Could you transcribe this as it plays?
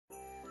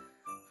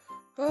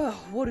Oh,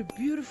 what a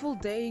beautiful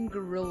day in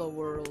Gorilla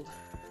World.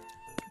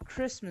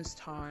 Christmas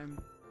time.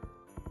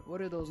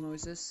 What are those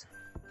noises?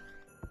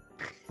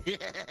 Wait,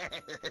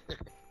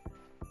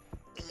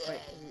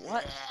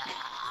 what?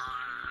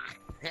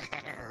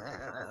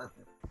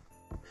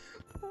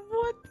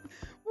 What?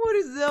 What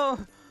is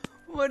that?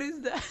 What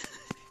is that?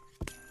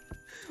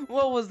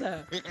 What was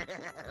that?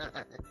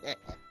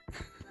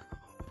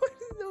 What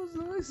is those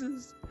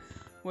noises?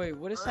 Wait,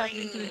 what is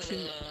happening to the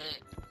chimney?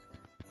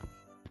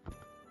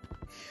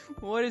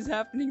 What is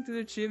happening to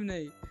the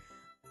chimney?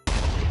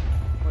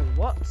 Wait,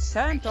 what?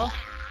 Santa?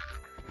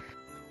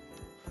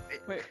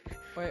 Wait,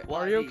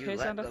 are you okay,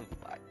 Santa?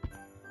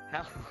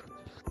 How?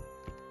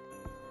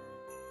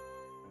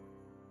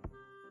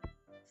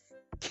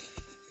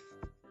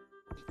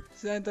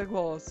 Santa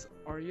Claus,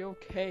 are you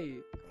okay?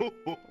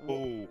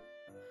 Oh.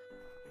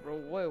 Bro,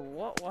 wait,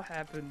 what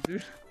happened,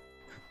 dude?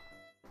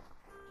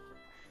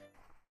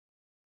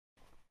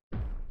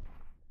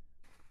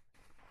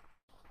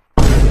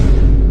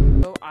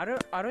 So I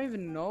don't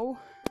even know.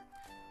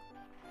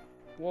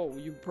 Whoa,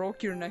 you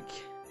broke your neck.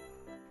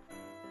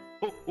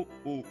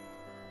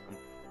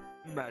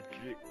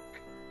 Magic.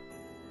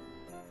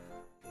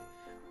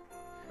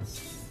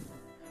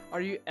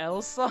 Are you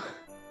Elsa?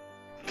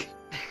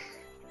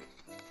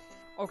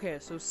 Okay,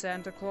 so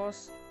Santa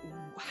Claus,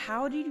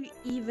 how did you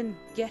even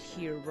get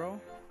here, bro?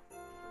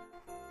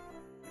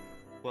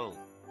 Well,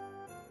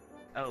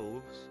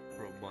 elves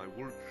from my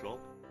workshop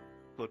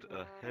put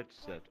a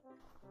headset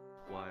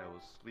while I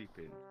was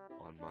sleeping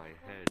on my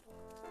head.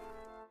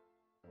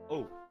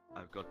 Oh,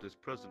 I've got this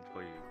present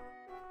for you.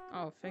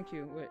 Oh, thank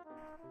you. Wait.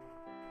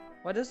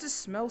 Why does this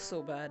smell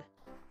so bad?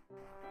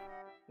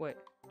 Wait.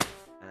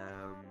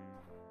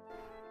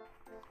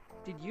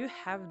 Did you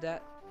have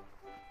that?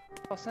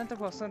 Oh, Santa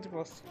Claus, Santa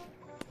Claus.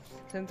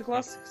 Santa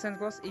Claus, Santa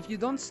Claus, if you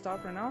don't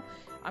stop right now,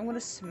 I'm gonna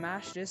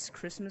smash this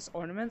Christmas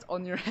ornament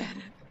on your head.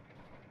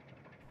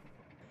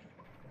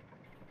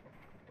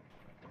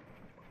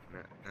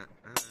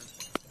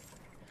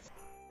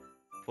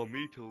 For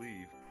me to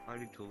leave, I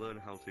need to learn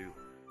how to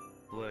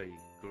play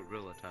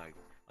Gorilla Tag.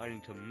 I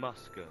need to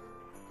master.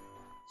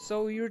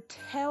 So you're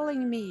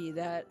telling me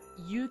that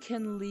you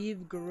can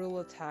leave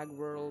Gorilla Tag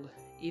World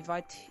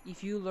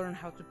if you learn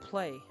how to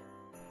play?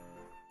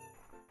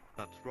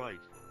 That's right.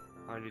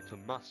 I need to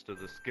master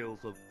the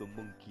skills of the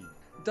monkey.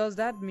 Does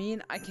that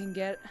mean I can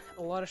get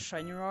a lot of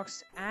shiny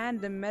rocks and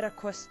the Meta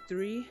Quest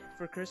 3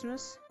 for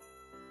Christmas?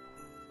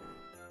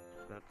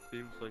 That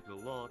seems like a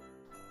lot.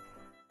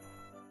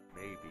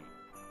 Maybe.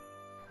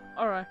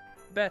 Alright,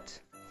 bet.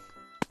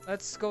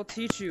 Let's go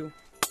teach you.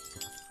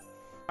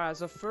 Alright,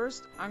 so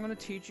first I'm gonna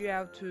teach you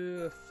how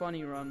to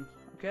funny run.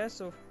 Okay,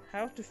 so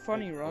how to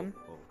funny run.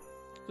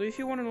 So if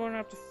you want to learn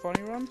how to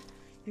funny run,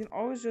 you can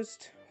always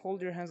just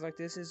hold your hands like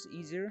this, is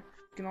easier.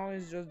 You can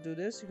always just do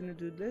this, you're gonna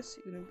do this,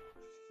 you're gonna...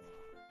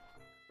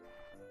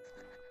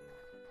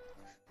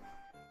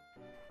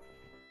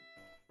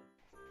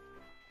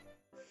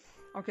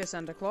 Okay,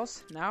 Santa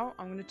Claus, now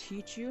I'm gonna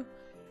teach you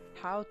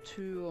how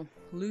to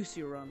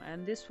Lucio Run,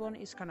 and this one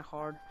is kinda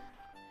hard.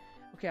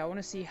 Okay, I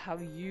wanna see how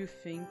you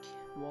think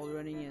wall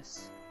running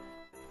is.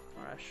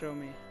 Alright, show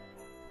me.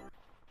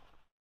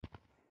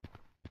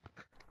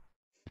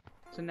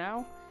 So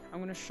now, I'm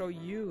gonna show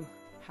you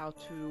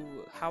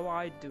how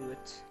I do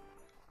it.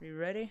 Are you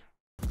ready?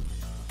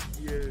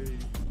 Yay.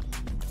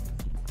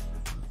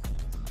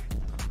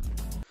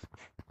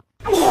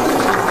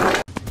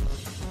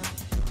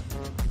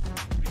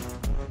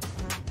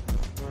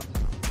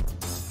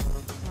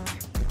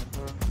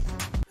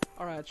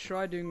 Alright,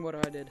 try doing what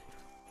I did.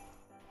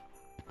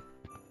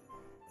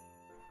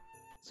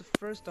 So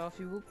first off,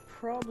 you will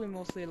probably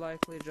mostly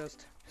likely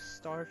just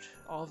start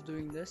off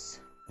doing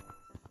this.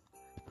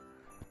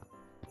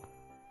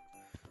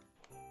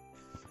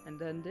 And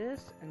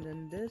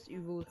then this,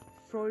 you will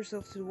throw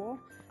yourself to the wall,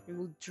 you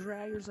will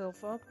drag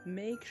yourself up,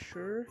 make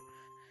sure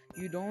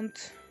you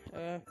don't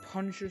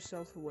punch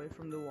yourself away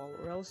from the wall,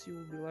 or else you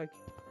will be like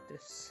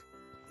this.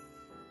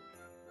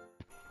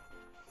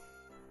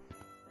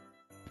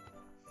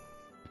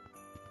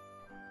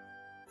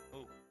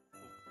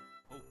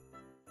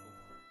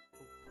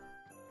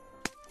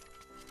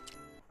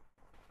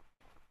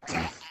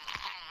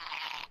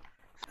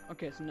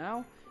 Okay, so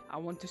now I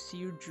want to see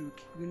your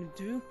juke. You're gonna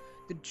do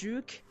the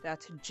juke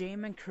that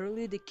J-Man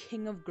Curly, the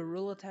king of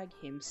Gorilla Tag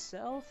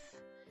himself,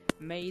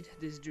 made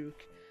this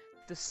juke.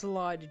 The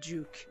slide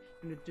juke.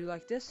 You're gonna do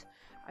like this.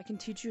 I can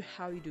teach you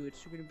how you do it.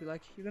 So you're gonna be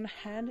like,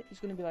 hand is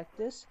gonna be like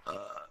this.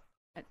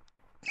 And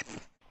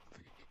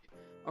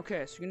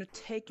okay, so you're gonna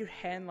take your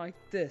hand like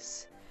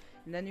this,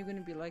 and then you're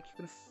gonna be like,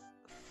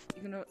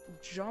 you're gonna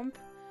jump,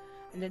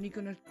 and then you're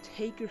gonna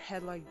take your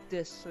head like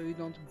this, so you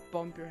don't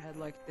bump your head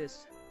like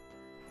this.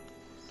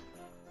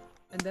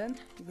 And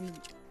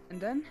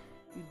then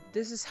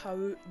this is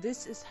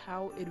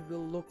how it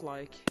will look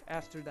like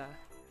after that.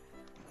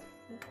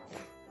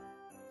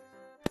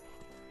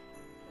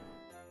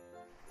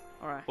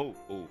 Alright.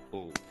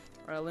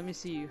 Alright, let me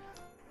see you.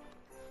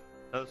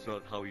 That's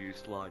not how you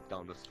slide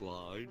down a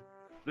slide.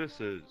 This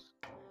is...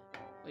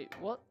 Wait,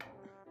 what?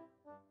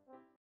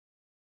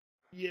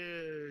 Yay!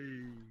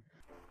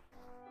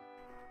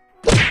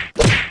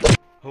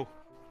 Oh.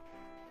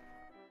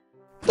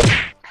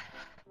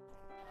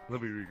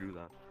 Let me redo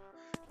that.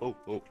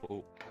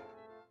 Oh.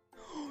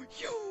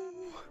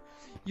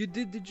 You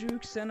did the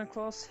juke, Santa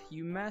Claus.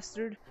 You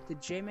mastered the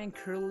J-Man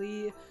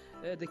Curly,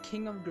 the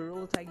king of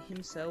Gorilla Tag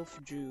himself,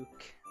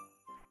 juke.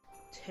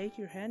 Take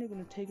your hand, you're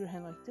gonna take your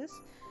hand like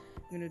this.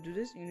 You're gonna do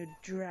this, you're gonna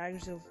drag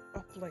yourself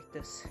up like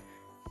this.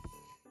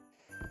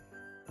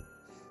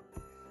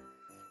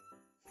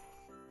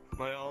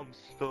 My arm's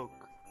stuck.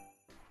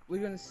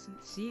 We're gonna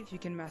see if you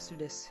can master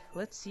this.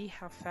 Let's see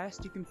how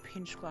fast you can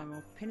pinch climb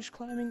up. Pinch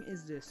climbing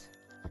is this.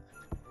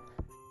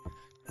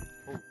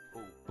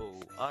 Oh,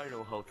 I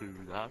know how to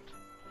do that.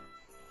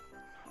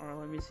 Alright,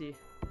 let me see.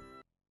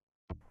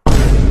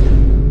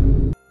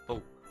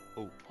 Oh.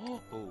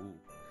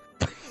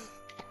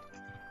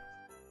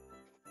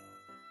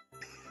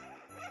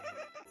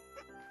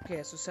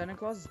 Okay, so Santa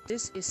Claus,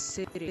 this is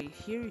city.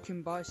 Here you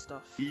can buy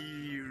stuff.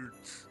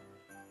 Ears.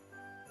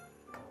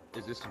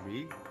 Is this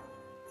me?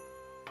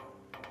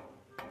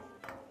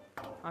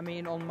 I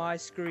mean, on my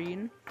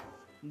screen,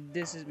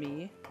 this is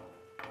me.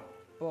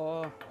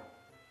 But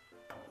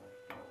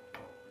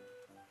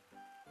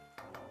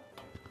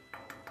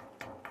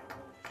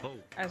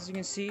as you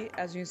can see,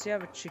 I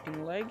have a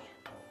chicken leg.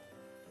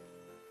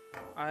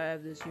 I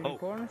have this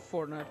unicorn,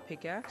 Fortnite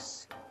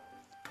pickaxe,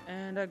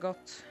 and I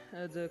got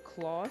the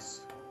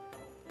claws.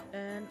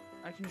 And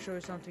I can show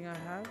you something I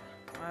have.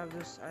 I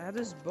have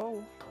this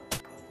bow,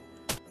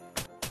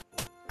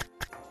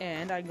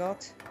 and I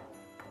got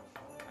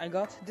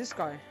this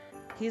guy.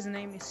 His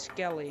name is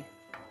Skelly.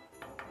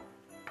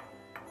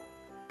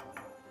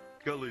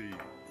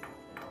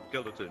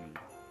 Skeleton.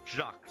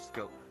 Jacques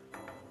Skeleton.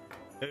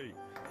 Hey.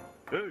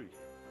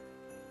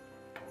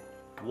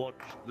 Watch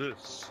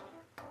this.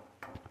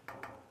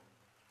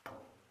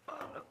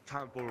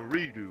 Time for a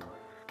redo.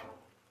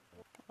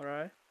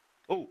 Alright.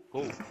 Oh.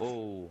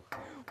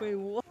 Wait,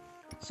 what?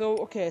 So,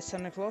 okay,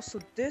 Santa Claus, so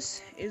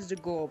this is the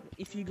globe.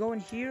 If you go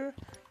in here,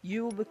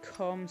 you will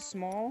become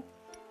small,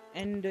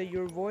 and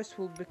your voice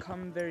will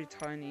become very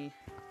tiny.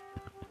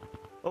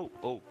 Oh.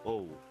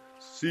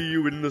 See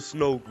you in the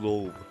snow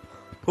globe.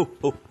 Ho.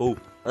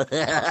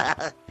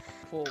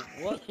 For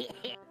what?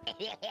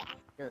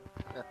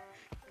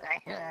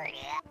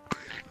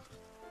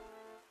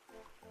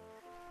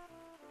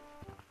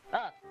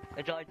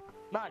 I joined.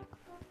 Man.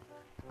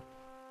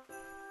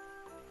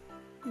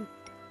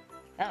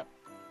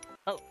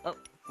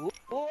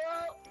 Whoa.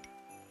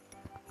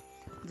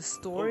 The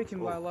store, you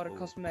can buy a lot of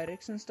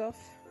cosmetics and stuff.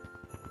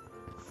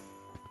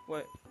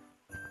 Wait,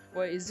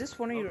 is this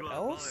one of your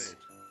elves?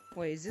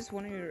 Wait, is this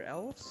one of your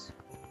elves?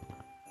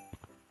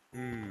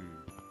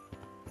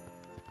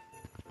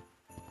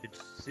 It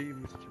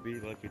seems to be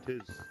like it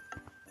is.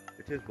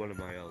 It is one of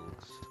my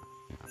elves.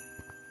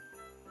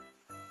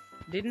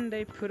 Didn't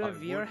they put a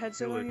VR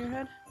headset on your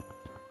head?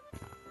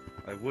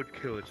 I would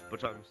kill it,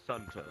 but I'm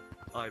Santa.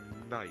 I'm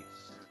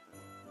nice.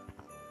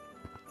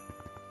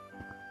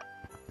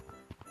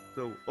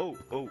 So, oh,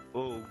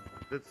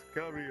 let's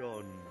carry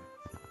on.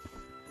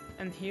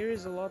 And here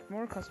is a lot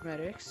more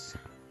cosmetics.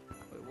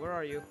 Wait, where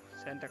are you,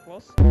 Santa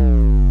Claus?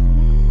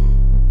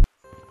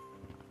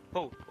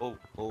 Oh.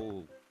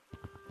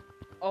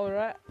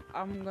 Alright,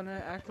 I'm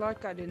gonna act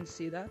like I didn't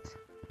see that.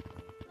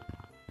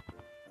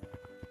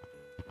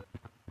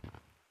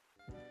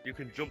 You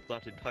can jump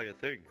that entire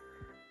thing.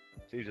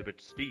 Seems a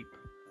bit steep.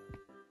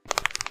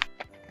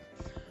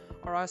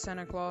 Alright,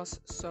 Santa Claus,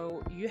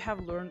 so you have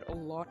learned a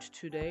lot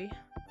today.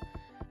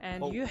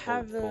 And you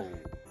have...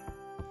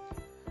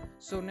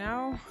 So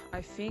now,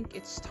 I think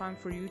it's time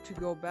for you to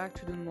go back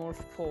to the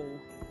North Pole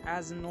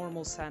as a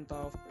normal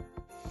Santa.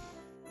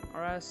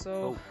 Alright,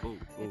 so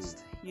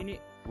you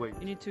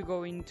need to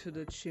go into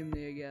the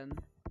chimney again.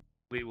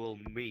 We will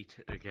meet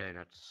again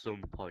at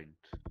some point,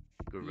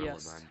 Gorilla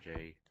Man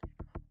J.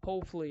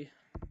 Hopefully.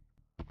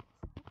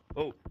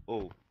 Oh.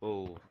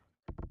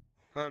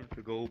 Time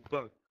to go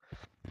back.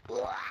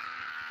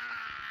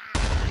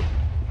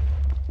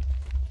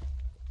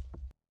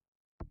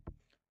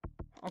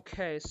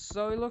 Okay,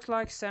 so it looks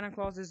like Santa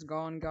Claus is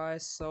gone,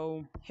 guys,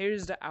 so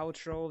here's the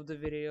outro of the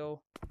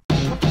video.